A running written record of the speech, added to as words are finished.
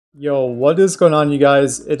Yo, what is going on, you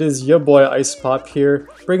guys? It is your boy Icepop here,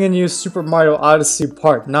 bringing you Super Mario Odyssey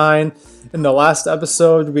Part 9. In the last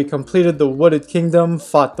episode, we completed the Wooded Kingdom,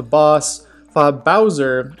 fought the boss, fought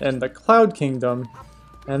Bowser in the Cloud Kingdom,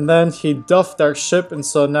 and then he duffed our ship, and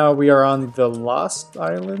so now we are on the Lost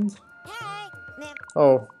Island?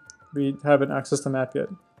 Oh, we haven't accessed the map yet.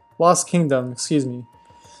 Lost Kingdom, excuse me.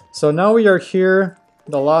 So now we are here,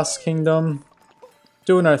 the Lost Kingdom,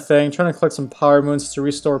 doing our thing, trying to collect some power moons to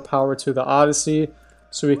restore power to the Odyssey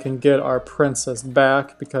so we can get our princess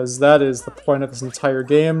back, because that is the point of this entire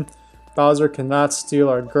game. Bowser cannot steal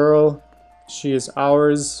our girl. She is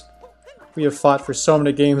ours. We have fought for so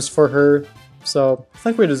many games for her, so I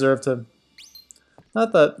think we deserve to...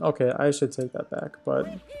 Not that... Okay, I should take that back, but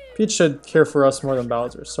Peach should care for us more than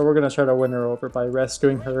Bowser, so we're going to try to win her over by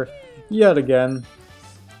rescuing her yet again.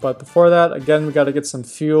 But before that, again, we got to get some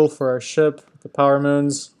fuel for our ship, the power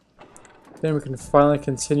moons. Then we can finally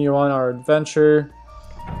continue on our adventure.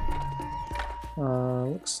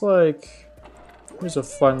 Looks like here's a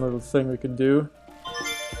fun little thing we could do.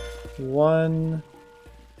 Is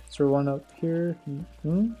there one up here?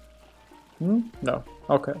 No.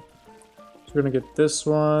 Okay. So we're gonna get this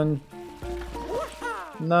one.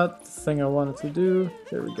 Not the thing I wanted to do.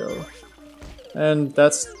 There we go. And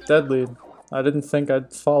that's deadly. I didn't think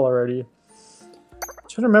I'd fall already. I'm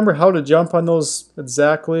trying to remember how to jump on those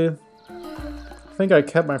exactly. I think I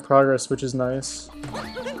kept my progress, which is nice.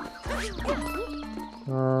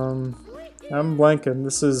 I'm blanking.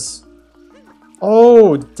 This is...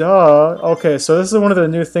 Oh, duh! Okay, so this is one of the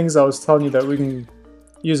new things I was telling you that we can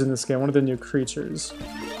use in this game. One of the new creatures.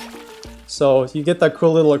 So you get that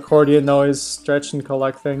cool little accordion noise, stretch and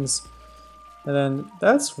collect things. And then,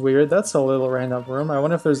 that's weird, that's a little random room. I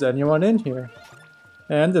wonder if there's anyone in here.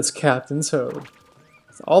 And it's Captain Toad.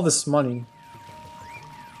 With all this money.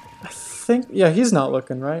 I think, yeah, he's not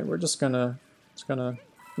looking, right? We're just gonna,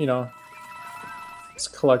 you know,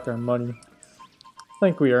 just collect our money. I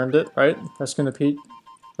think we earned it, right?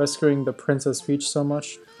 Rescuing the Princess Peach so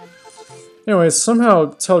much. Anyways,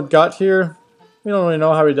 somehow Toad got here. We don't really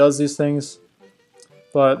know how he does these things.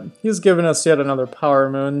 But he's given us yet another power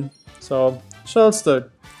moon. So, shoutouts to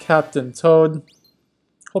Captain Toad.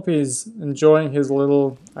 Hope he's enjoying his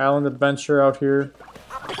little island adventure out here.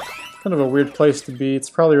 Kind of a weird place to be. It's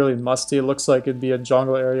probably really musty. It looks like it'd be a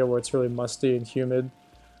jungle area where it's really musty and humid.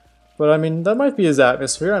 But I mean, that might be his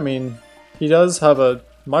atmosphere. I mean, he does have a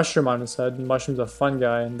mushroom on his head, and mushroom's a fun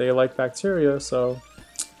guy, and they like bacteria, so...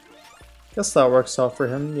 Guess that works out for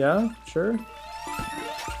him, yeah, sure.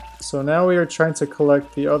 So now we are trying to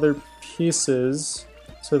collect the other pieces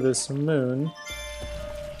to this moon.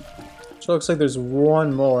 Which looks like there's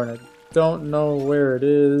one more, and I don't know where it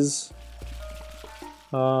is.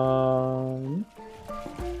 I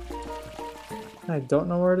don't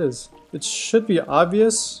know where it is. It should be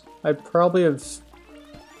obvious. I probably have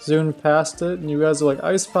zoomed past it, and you guys are like,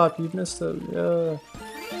 Icepop, you missed it. Yeah.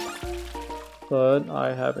 But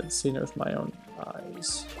I haven't seen it with my own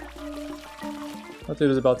eyes. That dude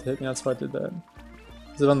was about to hit me, that's why I did that.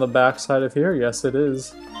 Is it on the back side of here? Yes, it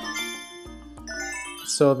is.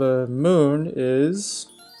 So the moon is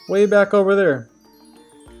way back over there.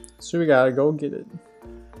 So we gotta go get it.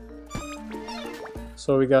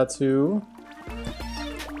 So we got to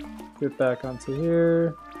get back onto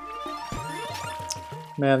here.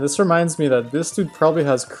 Man, this reminds me that this dude probably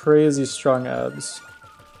has crazy strong abs.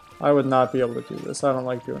 I would not be able to do this. I don't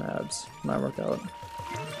like doing abs. Might work out.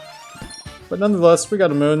 But nonetheless, we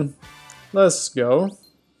got a moon. Let's go.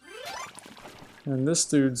 And this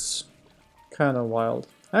dude's kind of wild.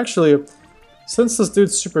 Actually, since this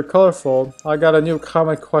dude's super colorful, I got a new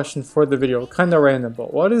comment question for the video. Kind of random,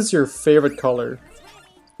 but what is your favorite color?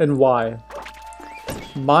 And why?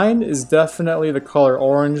 Mine is definitely the color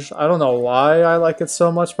orange. I don't know why I like it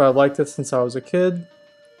so much, but I've liked it since I was a kid.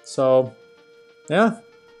 So, yeah.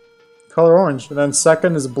 Color orange. And then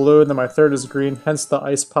second is blue, and then my third is green, hence the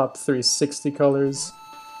Icepop 360 colors.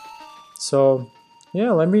 So, yeah,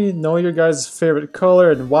 let me know your guys' favorite color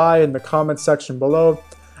and why in the comment section below.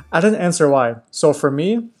 I didn't answer why. So for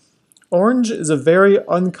me, orange is a very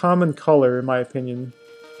uncommon color in my opinion.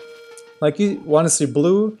 Like, you want to see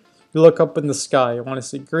blue, you look up in the sky. You want to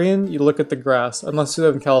see green, you look at the grass. Unless you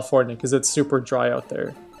live in California, because it's super dry out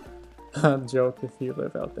there. Joke if you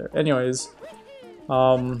live out there. Anyways,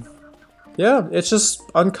 yeah, it's just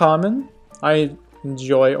uncommon. I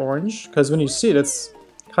enjoy orange, because when you see it, it's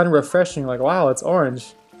kind of refreshing. Like, wow, it's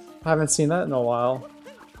orange. I haven't seen that in a while.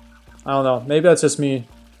 I don't know, maybe that's just me.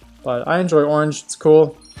 But I enjoy orange, it's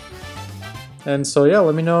cool. And so yeah,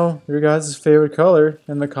 let me know your guys' favorite color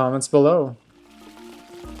in the comments below.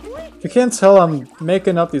 If you can't tell, I'm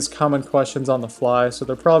making up these common questions on the fly, so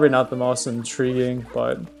they're probably not the most intriguing,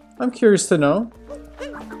 but I'm curious to know.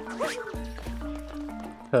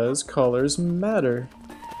 Because colors matter.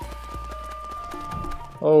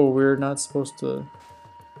 Oh, we're not supposed to...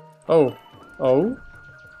 Oh. Oh?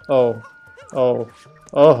 Oh. Oh.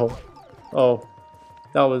 Oh. Oh.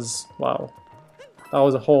 That was... wow. That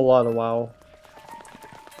was a whole lot of wow.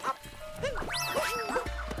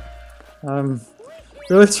 I'm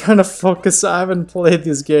really trying to focus. I haven't played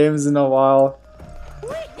these games in a while.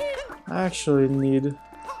 I actually need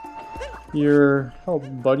your help,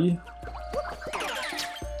 buddy.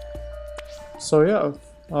 So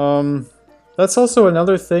yeah, that's also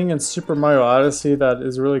another thing in Super Mario Odyssey that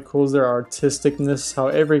is really cool is their artisticness, how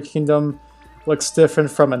every kingdom looks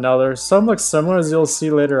different from another. Some look similar, as you'll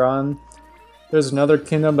see later on. There's another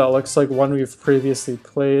kingdom that looks like one we've previously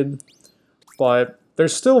played, but they're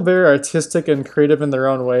still very artistic and creative in their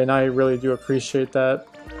own way, and I really do appreciate that.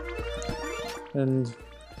 And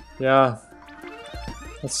yeah,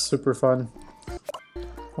 that's super fun.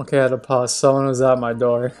 Okay, I had to pause. Someone was at my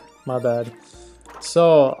door. My bad.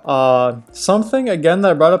 So, something again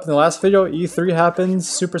that I brought up in the last video, E3 happened,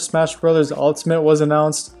 Super Smash Bros. Ultimate was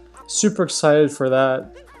announced. Super excited for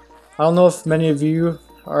that. I don't know if many of you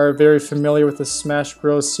are very familiar with the Smash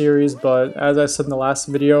Bros. Series, but as I said in the last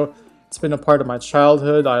video, it's been a part of my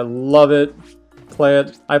childhood. I love it. Play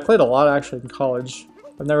it. I played a lot actually in college.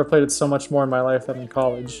 I've never played it so much more in my life than in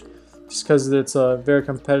college. Just because it's a very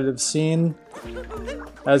competitive scene.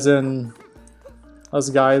 As in, us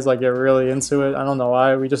guys like get really into it. I don't know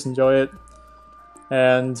why, we just enjoy it.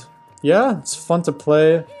 And yeah, it's fun to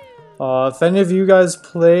play. If any of you guys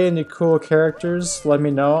play any cool characters, let me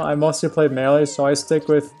know. I mostly play Melee, so I stick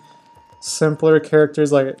with simpler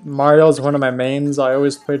characters. Like Mario's one of my mains. I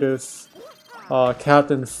always played with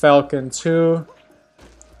Captain Falcon too,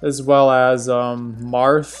 as well as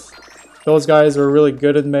Marth. Those guys were really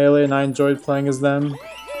good at Melee and I enjoyed playing as them.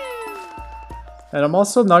 And I'm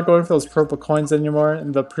also not going for those purple coins anymore.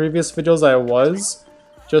 In the previous videos I was,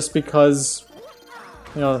 just because,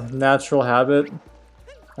 you know, natural habit.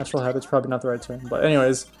 Natural habit's probably not the right term, but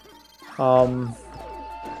anyways,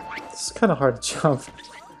 it's kind of hard to jump.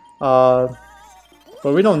 But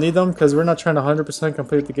we don't need them because we're not trying to 100%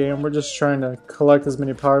 complete the game. We're just trying to collect as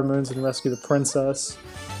many power moons and rescue the princess.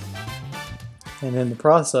 And in the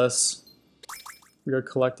process, we are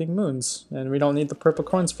collecting moons, and we don't need the purple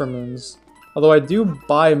coins for moons. Although I do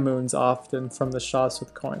buy moons often from the shops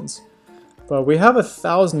with coins. But we have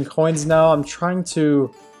 1,000 coins now. I'm trying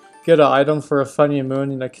to get an item for a funny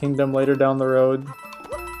moon in a kingdom later down the road.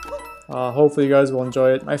 Hopefully you guys will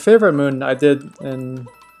enjoy it. My favorite moon I did in,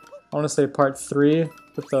 I want to say part 3,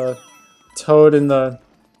 with the toad in the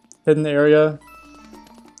hidden area.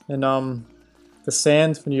 And the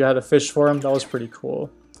sand, when you had to fish for him, that was pretty cool.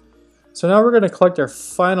 So now we're going to collect our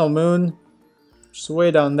final moon, which is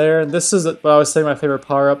way down there. This is what I was saying my favorite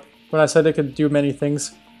power-up. When I said it could do many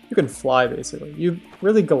things, you can fly basically. You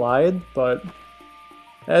really glide, but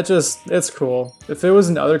it's cool. If it was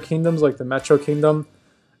in other kingdoms like the Metro Kingdom,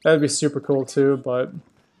 that'd be super cool too, but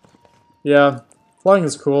yeah, flying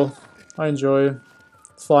is cool. I enjoy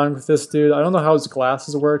flying with this dude. I don't know how his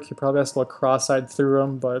glasses work. He probably has to look cross-eyed through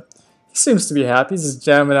them, but he seems to be happy. He's just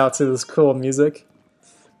jamming out to this cool music.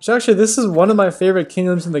 Which actually, this is one of my favorite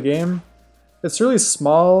kingdoms in the game. It's really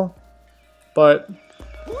small, but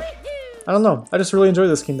I don't know. I just really enjoy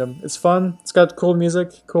this kingdom. It's fun. It's got cool music,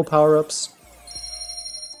 cool power-ups.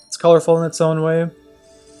 It's colorful in its own way.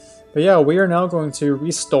 But yeah, we are now going to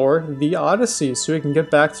restore the Odyssey so we can get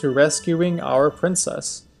back to rescuing our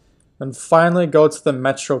princess. And finally go to the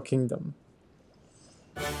Metro Kingdom.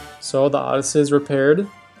 So the Odyssey is repaired.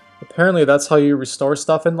 Apparently that's how you restore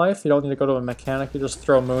stuff in life. You don't need to go to a mechanic, you just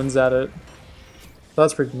throw moons at it. So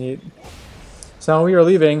that's pretty neat. So now we are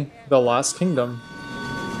leaving the Lost Kingdom.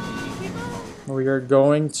 We are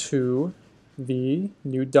going to the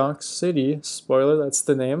New Donk City. Spoiler, that's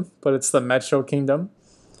the name, but it's the Metro Kingdom.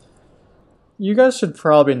 You guys should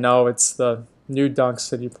probably know it's the New Donk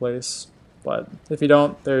City place, but if you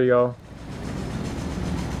don't, there you go.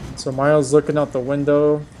 So Mario's looking out the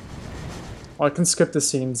window. Oh, I can skip the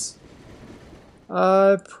scenes.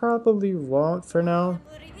 I probably won't for now.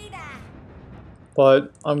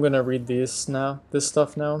 But I'm gonna read this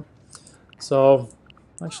stuff now. So,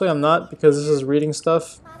 actually I'm not, because this is reading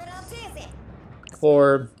stuff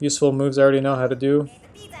for useful moves I already know how to do.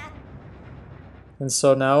 And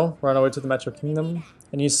so now, we're on our way to the Metro Kingdom,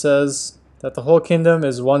 and he says that the whole kingdom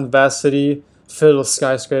is one vast city filled with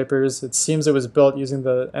skyscrapers. It seems it was built using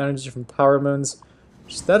the energy from power moons,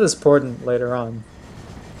 which that is important later on.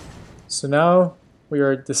 So now, we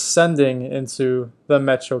are descending into the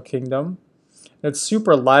Metro Kingdom. It's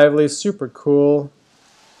super lively, super cool.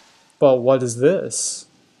 But what is this?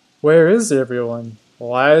 Where is everyone?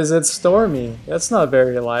 Why is it stormy? That's not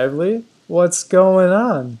very lively. What's going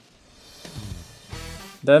on?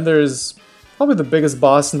 Then there's probably the biggest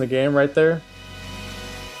boss in the game right there.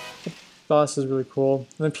 The boss is really cool.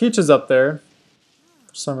 And then Peach is up there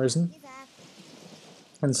for some reason.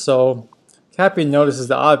 And so Cappy notices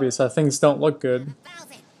the obvious, that things don't look good.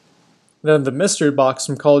 Then the mystery box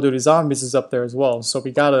from Call of Duty Zombies is up there as well. So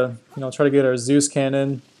we gotta, try to get our Zeus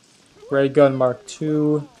cannon. Ray Gun Mark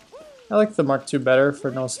II. I like the Mark II better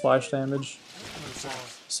for no splash damage.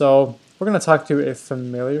 So we're gonna talk to a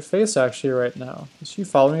familiar face actually right now. Is she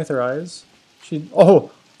following me with her eyes?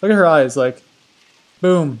 Oh, look at her eyes, like,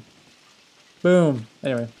 boom, boom.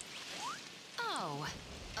 Anyway.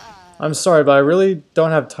 I'm sorry, but I really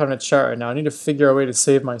don't have time to chat right now. I need to figure out a way to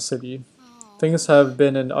save my city. Things have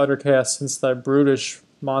been in utter chaos since that brutish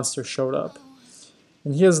monster showed up.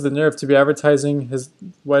 And he has the nerve to be advertising his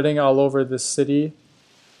wedding all over this city.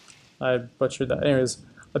 I butchered that. Anyways,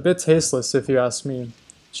 a bit tasteless if you ask me.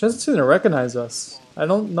 She doesn't seem to recognize us. I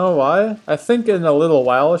don't know why. I think in a little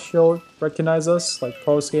while she'll recognize us, like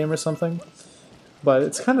post-game or something. But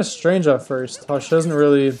it's kind of strange at first, how she doesn't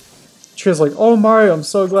really... She's like, oh Mario, I'm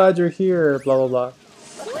so glad you're here, blah blah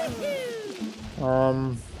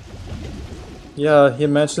blah. Yeah, he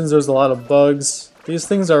mentions there's a lot of bugs. These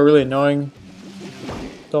things are really annoying.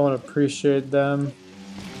 Don't appreciate them.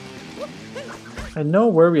 I know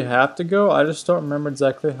where we have to go, I just don't remember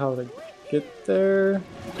exactly how to get there.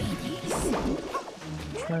 I'm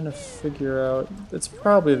trying to figure out. It's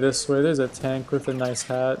probably this way. There's a tank with a nice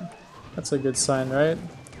hat. That's a good sign, right?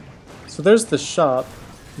 So there's the shop.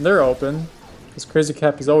 They're open. This Crazy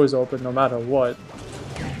Cap is always open no matter what.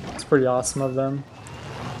 It's pretty awesome of them.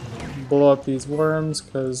 Blow up these worms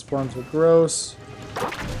because worms are gross.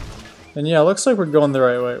 And yeah, it looks like we're going the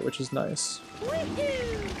right way, which is nice.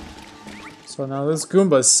 So now this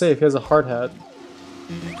Goomba is safe. He has a hard hat.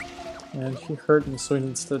 And he hurt me, so he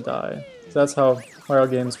needs to die. That's how Mario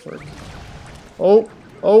games work. Oh!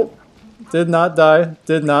 Oh! Did not die.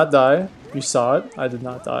 Did not die. You saw it. I did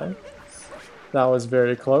not die. That was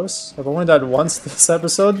very close. I've only died once this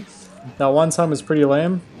episode. That one time was pretty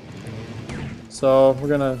lame. So we're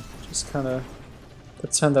gonna just kind of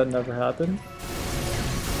pretend that never happened.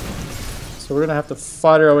 So we're gonna have to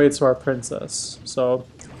fight our way to our princess. So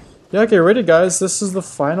yeah, get ready guys. This is the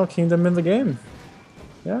final kingdom in the game.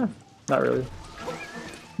 Yeah, not really.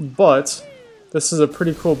 But this is a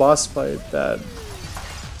pretty cool boss fight that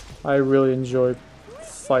I really enjoy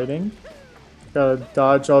fighting. Gotta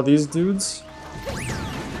dodge all these dudes.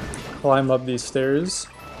 Climb up these stairs.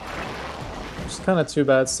 It's kind of too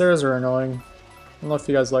bad. Stairs are annoying. I don't know if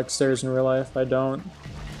you guys like stairs in real life. I don't.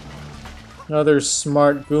 Another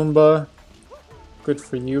smart Goomba. Good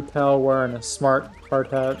for you, pal, wearing a smart hard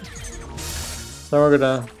hat. So we're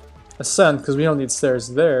gonna ascend because we don't need stairs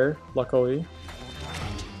there, luckily.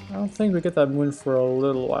 I don't think we get that moon for a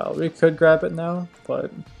little while. We could grab it now,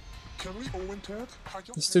 but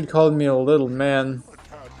this dude called me a little man.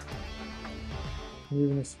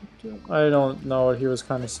 Even if I don't know what he was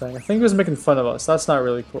kind of saying. I think he was making fun of us. That's not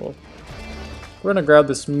really cool. We're gonna grab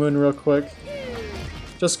this moon real quick.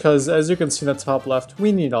 Just because, as you can see in the top left,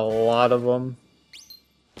 we need a lot of them.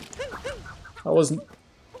 I wasn't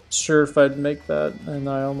sure if I'd make that, and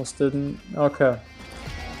I almost didn't. Okay.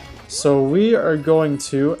 So we are going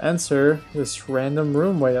to enter this random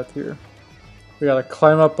room way up here. We gotta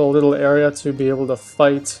climb up a little area to be able to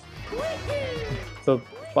fight the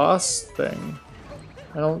boss thing.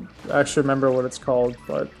 I don't actually remember what it's called,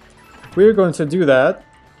 but we're going to do that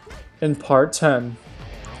in part 10.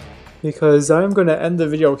 Because I'm going to end the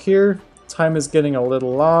video here. Time is getting a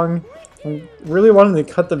little long. I'm really wanting to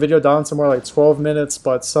cut the video down somewhere like 12 minutes,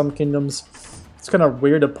 but some kingdoms, it's kind of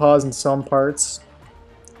weird to pause in some parts.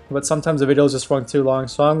 But sometimes the videos just run too long,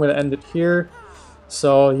 so I'm going to end it here.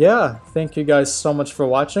 So yeah, thank you guys so much for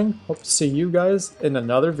watching. Hope to see you guys in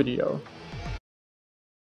another video.